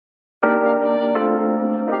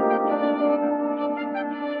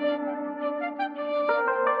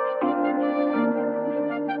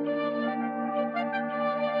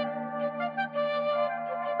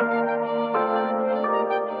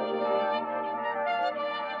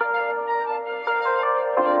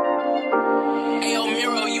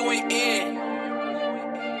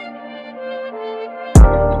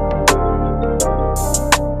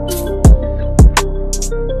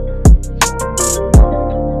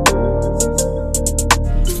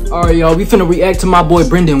Alright, y'all, we finna react to my boy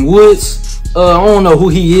Brendan Woods. I don't know who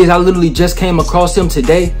he is. I literally just came across him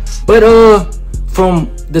today. But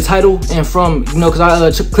from the title and from, you know, cause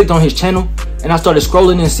I clicked on his channel and I started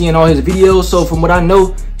scrolling and seeing all his videos. So from what I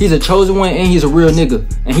know, he's a chosen one and he's a real nigga.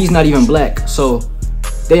 And he's not even black. So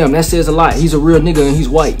damn, that says a lot. He's a real nigga and he's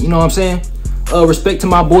white. You know what I'm saying? Respect to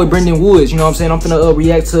my boy Brendan Woods. You know what I'm saying? I'm finna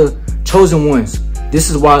react to chosen ones. This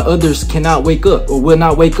is why others cannot wake up or will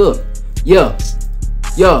not wake up.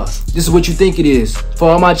 Yeah, this is what you think it is. For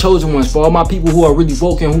all my chosen ones, for all my people who are really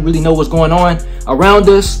woke and who really know what's going on around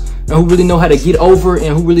us and who really know how to get over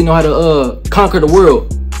and who really know how to conquer the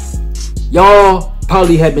world. Y'all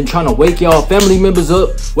probably have been trying to wake y'all family members up,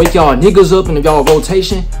 wake y'all niggas up in y'all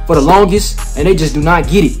rotation for the longest, and they just do not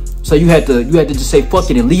get it. So you had to just say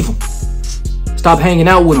fuck it and leave them. Stop hanging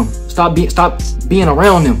out with them. Stop being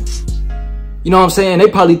around them. You know what I'm saying? They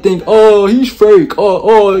probably think, oh, he's fake.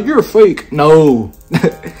 Oh, you're fake. No.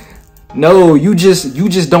 No, you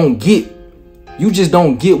just don't get. You just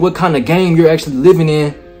don't get what kind of game you're actually living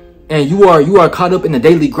in. And you are caught up in the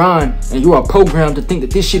daily grind and you are programmed to think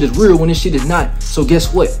that this shit is real when this shit is not. So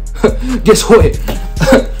guess what? Guess what?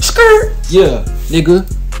 Skirt. Yeah, nigga.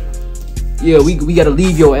 Yeah, we gotta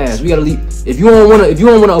leave your ass. We gotta leave. If you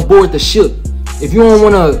don't wanna abort the ship, if you don't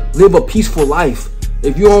wanna live a peaceful life,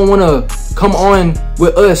 if you don't wanna come on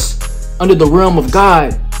with us under the realm of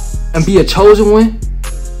God and be a chosen one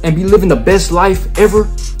and be living the best life ever,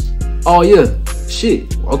 oh yeah,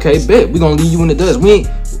 shit. Okay, bet we gonna leave you in the dust. We ain't,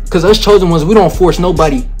 cause us chosen ones, we don't force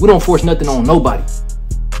nobody. We don't force nothing on nobody.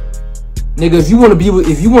 Nigga, if you wanna be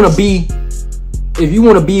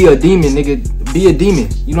a demon, nigga, be a demon.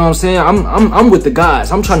 You know what I'm saying? I'm with the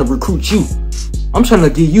guys. I'm trying to recruit you. I'm trying to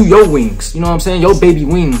give you your wings. You know what I'm saying? Your baby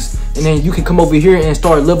wings. And then you can come over here and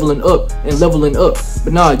start leveling up and leveling up.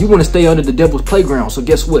 But nah, you want to stay under the devil's playground. So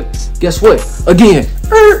guess what? Guess what? Again.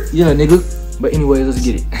 Yeah, nigga. But anyway, let's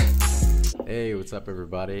get it. Hey, what's up,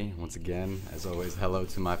 everybody? Once again, as always, hello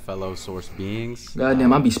to my fellow source beings.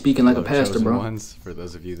 Goddamn, I be speaking like a pastor, bro. Ones, for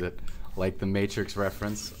those of you that like the Matrix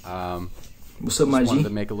reference. What's up, my G? Wanted to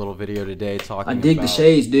make a little video today talking I dig the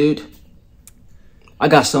shades, dude. I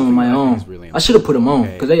got some of my own. Really I should have put them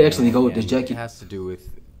on because they actually go with this jacket. It has to do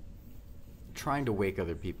with trying to wake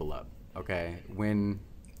other people up. Okay, when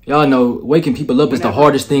y'all know waking people up is the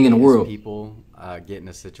hardest thing in the world. People get in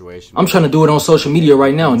a situation. I'm trying to do it on social media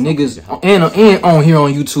right now, niggas, and on here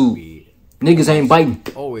on YouTube. Niggas ain't biting.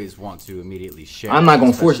 Always want to immediately share. I'm not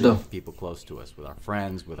gonna force though. People close to us, with our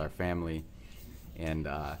friends, with our family, and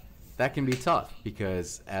that can be tough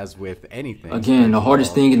because, as with anything, again, the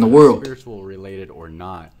hardest thing in the world, spiritual related or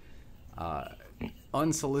not,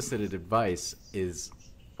 unsolicited advice is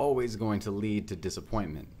always going to lead to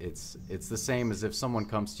disappointment. It's the same as if someone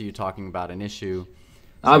comes to you talking about an issue.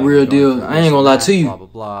 I real deal. I ain't gonna lie to you. Blah, blah,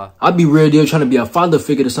 blah. I be real deal trying to be a father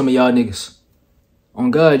figure to some of y'all niggas. On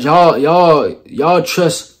God, y'all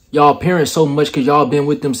trust y'all parents so much because y'all been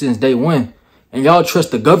with them since day one, and y'all trust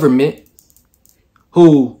the government,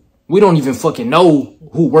 who we don't even fucking know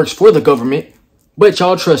who works for the government, but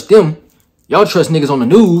y'all trust them. Y'all trust niggas on the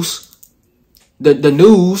news, the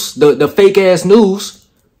news, the fake ass news.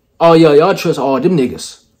 Oh yeah, y'all trust all them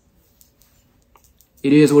niggas.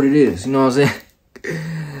 It is what it is. You know what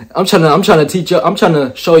I'm saying? I'm trying to teach y'all. I'm trying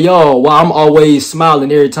to show y'all why I'm always smiling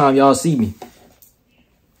every time y'all see me.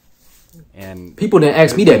 And people didn't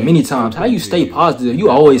ask me that many times. How you stay positive? You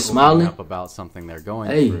always smiling. Up about something they're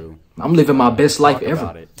going through. I'm living my best life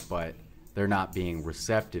ever. But they're not being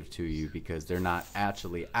receptive to you because they're not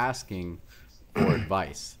actually asking for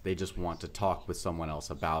advice. They just want to talk with someone else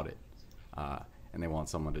about it. And they want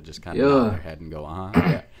someone to just kind of nod their head and go,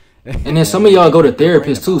 yeah. And then some of y'all go to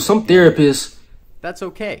therapists too. Some therapists. That's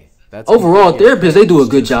okay. That's overall therapists, they do a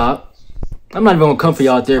good job. I'm not even gonna come for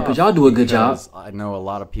y'all therapists. Y'all do a good job. I know a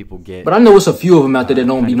lot of people get, but I know it's a few of them out there that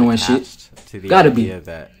don't be knowing shit. To the Gotta idea be.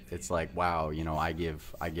 That it's like, wow, you know, I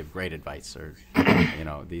give great advice, or you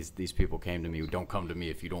know, these people came to me. Don't come to me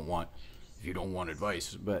if you don't want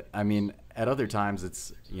advice. But I mean, at other times,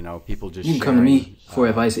 it's, you know, people just you can come to me for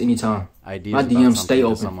advice anytime. Ideas my DMs stay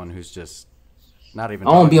open. Someone who's just not even.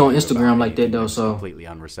 I don't be on Instagram like that though, so completely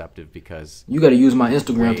unreceptive because you got to use my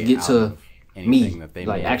Instagram to get to me,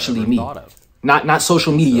 like actually me. Not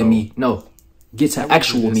social media me, no. Get to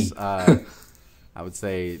actual me. I would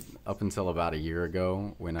say up until about a year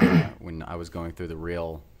ago, when I was going through the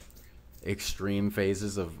real extreme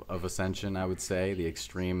phases of ascension, I would say the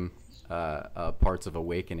extreme parts of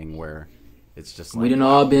awakening where it's just like, we done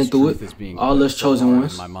all been through it. All us chosen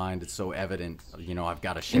ones. In my mind, it's so evident. You know, I've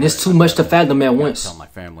got to share. And it's too much to fathom at once. Tell my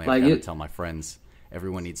family. I've got to tell my friends.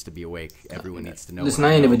 Everyone needs to be awake. Everyone needs to know. Listen,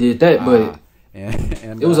 I ain't never did that, but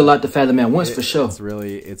And it was a lot to fathom at once, for sure.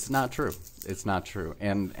 It's not true. It's not true.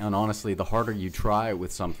 And honestly, the harder you try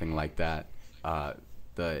with something like that,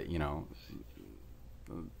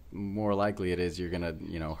 more likely it is you're gonna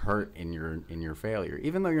hurt in your failure,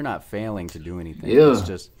 even though you're not failing to do anything. Yeah. It's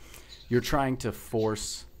just you're trying to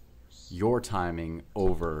force your timing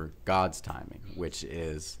over God's timing, which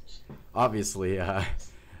is obviously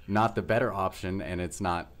not the better option, and it's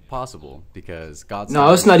not possible because God's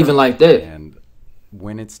no, it's not even like that. And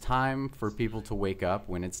when it's time for people to wake up,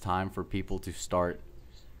 when it's time for people to start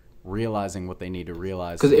realizing what they need to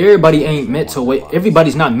realize, because everybody ain't meant to wake.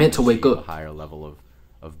 Everybody's not meant to wake up. A higher level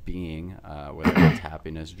of being, whether it's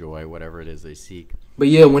happiness, joy, whatever it is they seek. But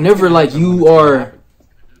yeah, whenever like you are,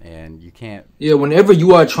 and you can't. Yeah, whenever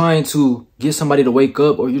you are trying to get somebody to wake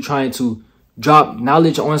up, or you're trying to drop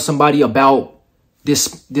knowledge on somebody about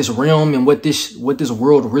this realm and what this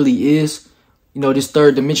world really is, this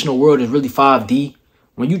third dimensional world is really 5D.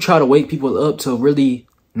 When you try to wake people up to really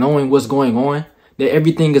knowing what's going on, that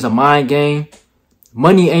everything is a mind game,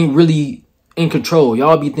 money ain't really in control.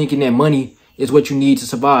 Y'all be thinking that money is what you need to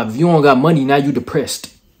survive. If you don't got money, now you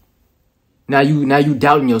depressed. Now you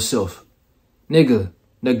doubting yourself. Nigga,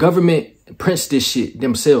 the government prints this shit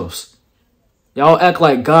themselves. Y'all act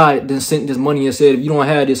like God then sent this money and said, if you don't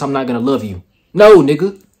have this, I'm not gonna love you. No,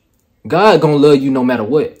 nigga. God gonna love you no matter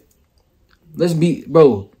what. Let's be,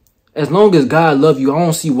 bro. As long as God love you, I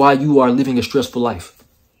don't see why you are living a stressful life.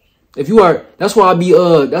 If you are, that's why I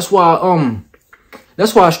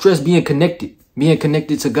stress being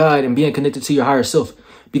connected to God and being connected to your higher self,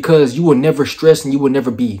 because you will never stress and you will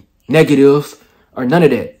never be negative or none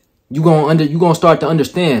of that. You gonna start to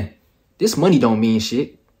understand this money don't mean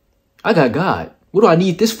shit. I got God. What do I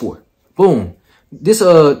need this for? Boom.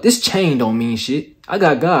 This chain don't mean shit. I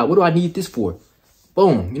got God. What do I need this for?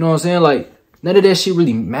 Boom. You know what I'm saying? Like, none of that shit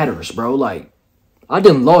really matters, bro. Like, I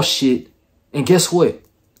done lost shit, and guess what?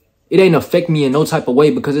 It ain't affect me in no type of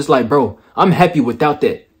way, because it's like, bro, I'm happy without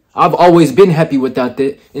that. I've always been happy without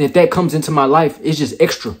that. And if that comes into my life, it's just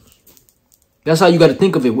extra. That's how you got to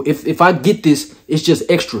think of it. If I get this, it's just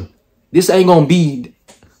extra. This ain't going to be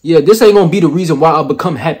the reason why I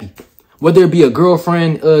become happy. Whether it be a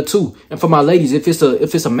girlfriend, too. And for my ladies, if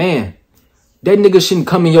it's a man, that nigga shouldn't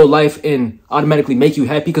come in your life and automatically make you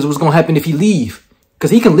happy, because what's going to happen if he leave?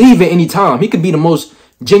 Because he can leave at any time. He could be the most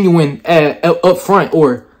genuine up front,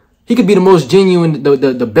 or he could be the most genuine,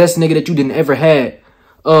 the best nigga that you didn't ever had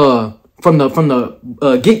from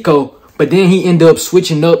the get-go. But then he end up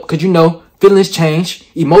switching up because, feelings change,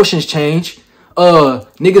 emotions change.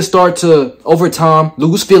 Niggas start to, over time,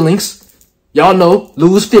 lose feelings. Y'all know,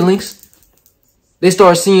 lose feelings. They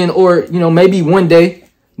start seeing, or, maybe one day,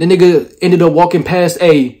 the nigga ended up walking past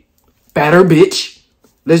a fatter bitch.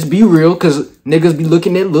 Let's be real, because niggas be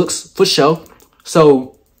looking at looks, for sure.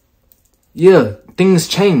 So, yeah, things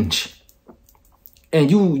change.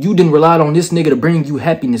 And you didn't rely on this nigga to bring you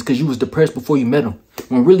happiness because you was depressed before you met him.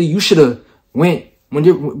 When really you should have went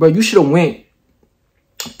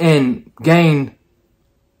and gained,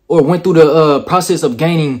 or went through the process of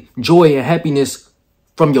gaining joy and happiness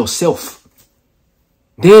from yourself.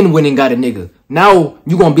 Then went and got a nigga. Now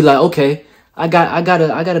you gonna be like, okay, I got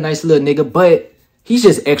a nice little nigga, but he's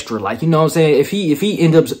just extra. Like, you know what I'm saying? If he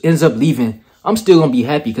ends up leaving, I'm still gonna be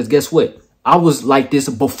happy, because guess what? I was like this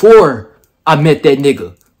before I met that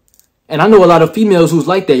nigga. And I know a lot of females who's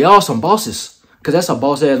like that. Y'all some bosses, because that's a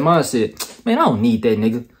boss ass mindset. Man, I don't need that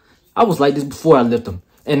nigga. I was like this before I left him.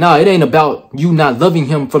 And nah, it ain't about you not loving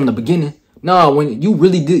him from the beginning. Nah, when you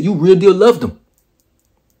really did, you real deal loved him.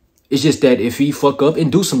 It's just that if he fuck up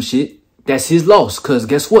and do some shit, that's his loss. Because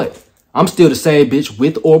guess what? I'm still the same bitch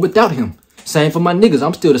with or without him. Same for my niggas.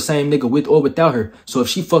 I'm still the same nigga with or without her. So if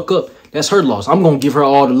she fuck up, that's her loss. I'm going to give her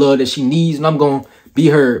all the love that she needs. And I'm going to be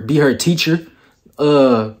her teacher.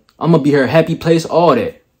 I'm going to be her happy place, all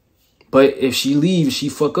that. But if she leaves, she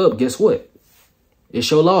fuck up, guess what? It's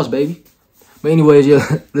your loss, baby. But anyways,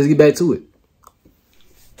 yeah, let's get back to it.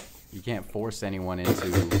 You can't force anyone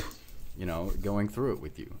into, going through it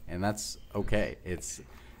with you. And that's okay. It's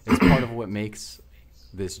part of what makes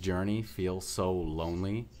this journey feel so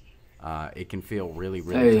lonely. It can feel really,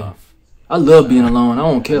 really tough. I love being alone. I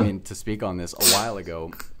don't care. I mean, to speak on this, a while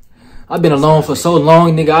ago, I've been alone for so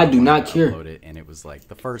long, nigga. I do not care. And it was like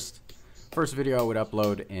the first video I would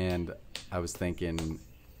upload, and I was thinking,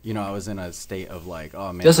 I was in a state of like,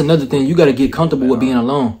 oh man. That's another thing. You got to get comfortable with being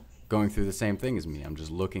alone. Going through the same thing as me. I'm just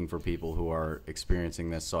looking for people who are experiencing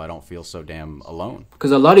this, so I don't feel so damn alone.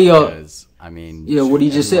 Because a lot of y'all, what he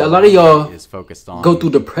just said, a lot of y'all is focused on, go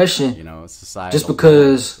through depression, society, just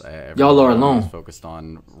because y'all are alone. Focused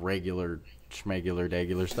on regular schmegular,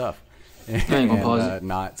 dagular stuff. I ain't gonna pause it.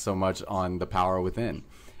 Not so much on the power within.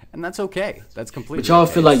 And that's okay. That's completely. But y'all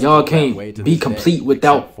okay. feel like y'all can't be this complete day,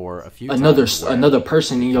 without except for a few another times where another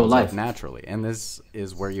person in it your comes up life. naturally. And this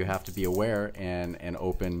is where you have to be aware and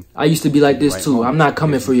open. I used to be like this right too. I'm moments, not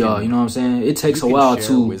coming because for you y'all. can- You know what I'm saying? It takes a you can while share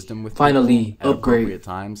to wisdom with finally people at upgrade. appropriate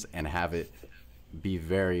times and have it be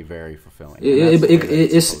very, very fulfilling. And that's the way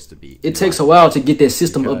that it's supposed to be, It in takes my a while to get that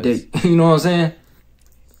system Because update. You know what I'm saying?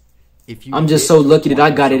 If you I'm just get so to a lucky that I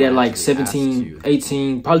point got where it at someone like actually asks 17, you,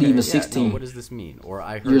 18, probably okay, even yeah, 16. no, what does this mean? Or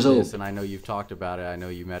I heard years this old. and I know you've talked about it. I know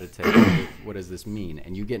you meditate. What does this mean?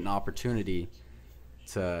 And you get an opportunity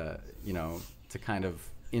to, to kind of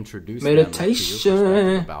introduce them to your Meditation.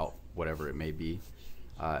 perspective about whatever it may be.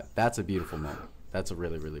 That's a beautiful moment. That's a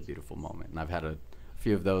really, really beautiful moment. And I've had a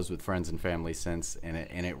few of those with friends and family since, and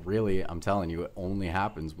it really, I'm telling you, it only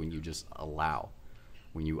happens when you just allow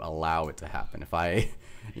it to happen. If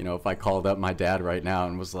I called up my dad right now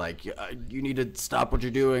and was like, you need to stop what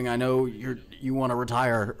you're doing. I know you want to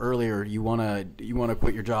retire earlier. You want to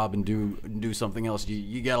quit your job and do something else.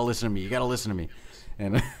 You got to listen to me. You got to listen to me.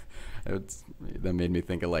 And that made me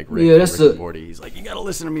think of like Rick, Rick and Morty. He's like, you got to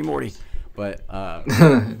listen to me, Morty. But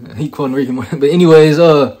he quoting Rick and Morty. But anyways,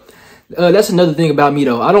 that's another thing about me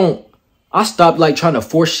though. I stopped like trying to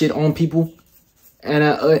force shit on people, and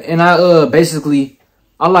I basically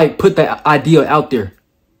I like put that idea out there.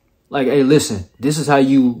 Like, hey, listen, this is how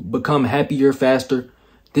you become happier faster.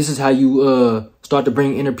 This is how you start to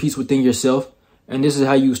bring inner peace within yourself, and this is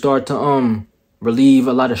how you start to relieve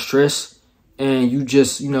a lot of stress, and you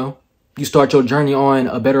just you start your journey on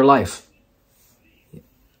a better life.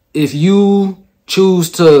 If you choose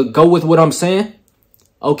to go with what I'm saying,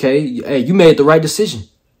 okay, hey, you made the right decision.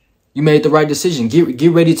 You made the right decision.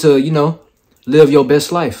 Get ready to, live your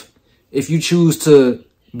best life. If you choose to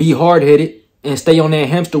be hard-headed and stay on that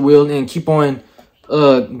hamster wheel and keep on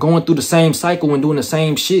going through the same cycle and doing the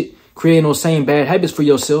same shit, creating those same bad habits for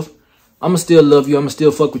yourself, I'ma still love you. I'ma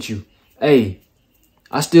still fuck with you. Hey,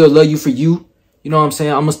 I still love you for you. You know what I'm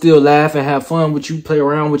saying? I'ma still laugh and have fun with you, play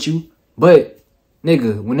around with you. But,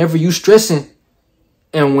 nigga, whenever you stressing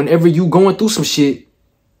and whenever you going through some shit,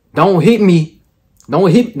 don't hit me.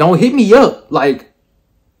 Don't hit me up like,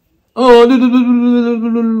 oh,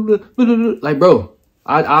 like, bro,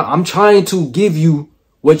 I'm trying to give you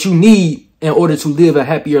what you need in order to live a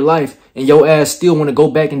happier life, and your ass still want to go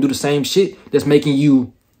back and do the same shit that's making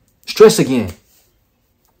you stress again.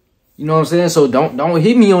 You know what I'm saying? So don't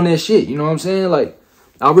hit me on that shit. You know what I'm saying? Like,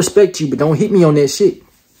 I respect you, but don't hit me on that shit.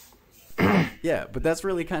 Yeah, but that's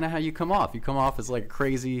really kind of how you come off. You come off as like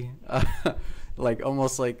crazy, like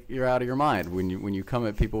almost like you're out of your mind when you come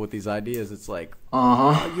at people with these ideas. It's like,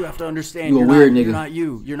 oh, you have to understand, you're a weird nigga. You're not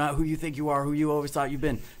you. You're not who you think you are. Who you always thought you've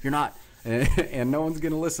been. You're not. And no one's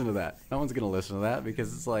gonna listen to that. No one's gonna listen to that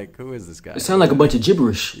because it's like, who is this guy? It sounds like a bunch of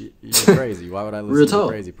gibberish. You're crazy. Why would I listen to a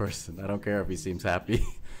crazy person? I don't care if he seems happy.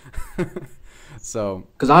 So,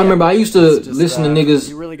 because I remember I used to listen to niggas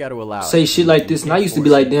you really got to allow say shit like this, and I used to be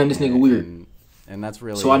like, damn, this nigga weird. And that's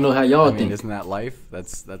really, so I know how y'all think. Isn't that life?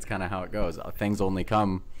 That's kind of how it goes. Things only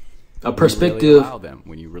come a perspective. You really allow them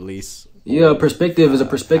when you release. Yeah, a perspective is a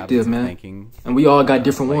perspective, man. Thinking, and we all got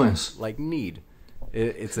different ones. Like need.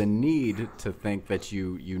 It's a need to think that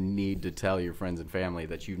you need to tell your friends and family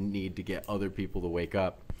that you need to get other people to wake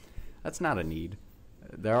up. That's not a need.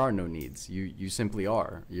 There are no needs. You simply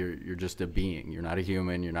are. You're just a being. You're not a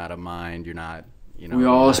human. You're not a mind. You're not. We're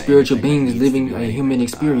all spiritual beings living a human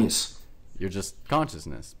experience. You're just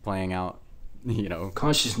consciousness playing out.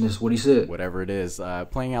 Consciousness. What he said. Whatever it is,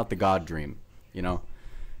 playing out the God dream.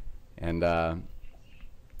 And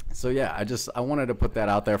so yeah, I wanted to put that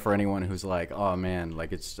out there for anyone who's like, oh man,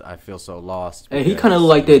 like I feel so lost. Hey, he kind of looked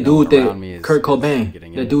like that dude that Kurt Cobain,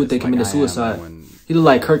 that dude that committed suicide. He looked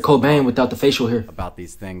like Kurt Cobain without the facial hair. About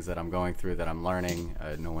these things that I'm going through, that I'm learning,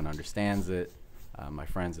 no one understands it. My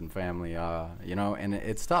friends and family, and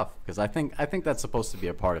it's tough because I think that's supposed to be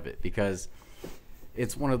a part of it because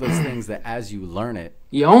it's one of those things that as you learn it.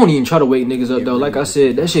 Yeah, I don't even try to wake niggas up though. Like I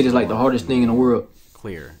said, that shit is like the hardest thing in the world.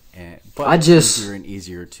 Clear. But easier and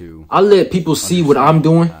easier to. I let people see what I'm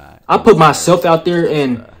doing. I put myself out there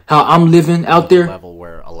and how I'm living out there,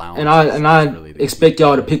 and I expect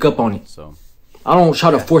y'all to pick up on it. So I don't try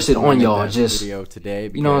to force it on y'all. Just you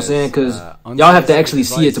know what I'm saying? Because y'all have to actually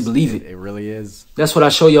see it to believe it. It really is. That's what I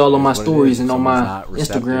show y'all on my stories and on my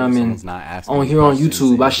Instagram and on here on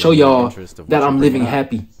YouTube. I show y'all that I'm living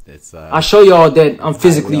happy. I show y'all that I'm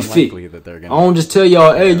physically fit. I don't just tell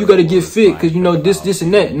y'all, hey, you gotta get fit because this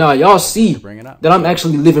and that. Nah, y'all see that I'm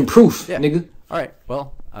actually living proof, nigga. All right.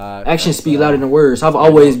 Well, Actions speak louder than words. I've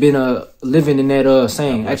always been living in that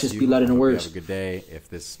saying. Actions speak louder than words. Have a good day. If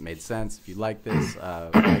this made sense, if you like this,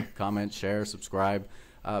 like, comment, share, subscribe.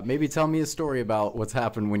 Maybe tell me a story about what's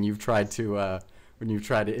happened when you've tried to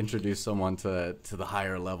introduce someone to the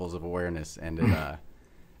higher levels of awareness and it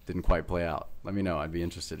didn't quite play out. Let me know. I'd be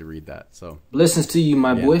interested to read that. So blessings to you,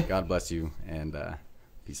 my boy. God bless you, and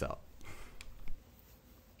peace out.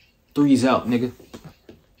 3's out, nigga.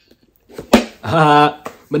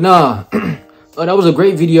 But nah, that was a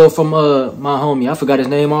great video from my homie. I forgot his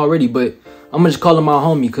name already, but I'm gonna just call him my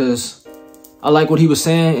homie because I like what he was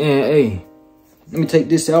saying. And hey, let me take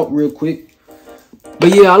this out real quick.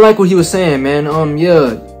 But yeah, I like what he was saying, man.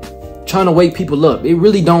 Yeah, trying to wake people up.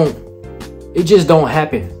 It just don't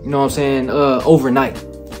happen. You know what I'm saying? Overnight.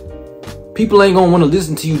 People ain't gonna want to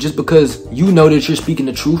listen to you just because you know that you're speaking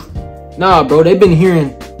the truth. Nah, bro, they've been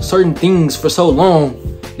hearing certain things for so long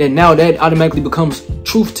that now that automatically becomes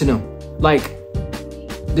truth to them. Like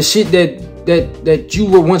the shit that you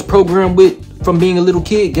were once programmed with from being a little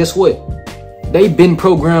kid, guess what? They've been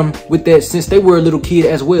programmed with that since they were a little kid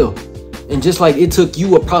as well. And just like it took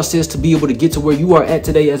you a process to be able to get to where you are at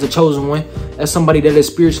today as a chosen one, as somebody that is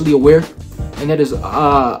spiritually aware and that is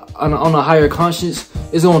on a higher conscience,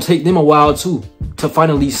 it's gonna take them a while too to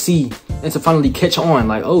finally see and to finally catch on.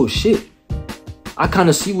 Like, oh shit, I kind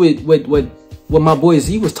of see what my boy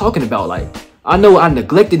Z was talking about. Like, I know I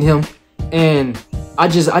neglected him and I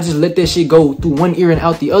just let that shit go through one ear and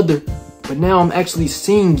out the other, but now I'm actually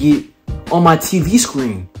seeing it on my TV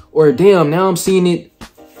screen. Or damn, now I'm seeing it,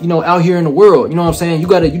 you know, out here in the world. You know what I'm saying? You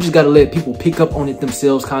just gotta let people pick up on it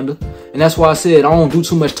themselves, kinda. And that's why I said I don't do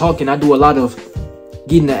too much talking. I do a lot of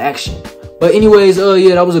getting the action. But anyways,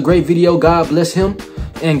 yeah, that was a great video. God bless him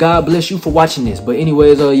and God bless you for watching this. But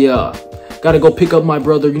anyways, yeah, gotta go pick up my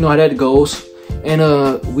brother. You know how that goes. And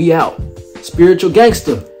we out. Spiritual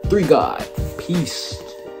gangster, 3 God. Peace.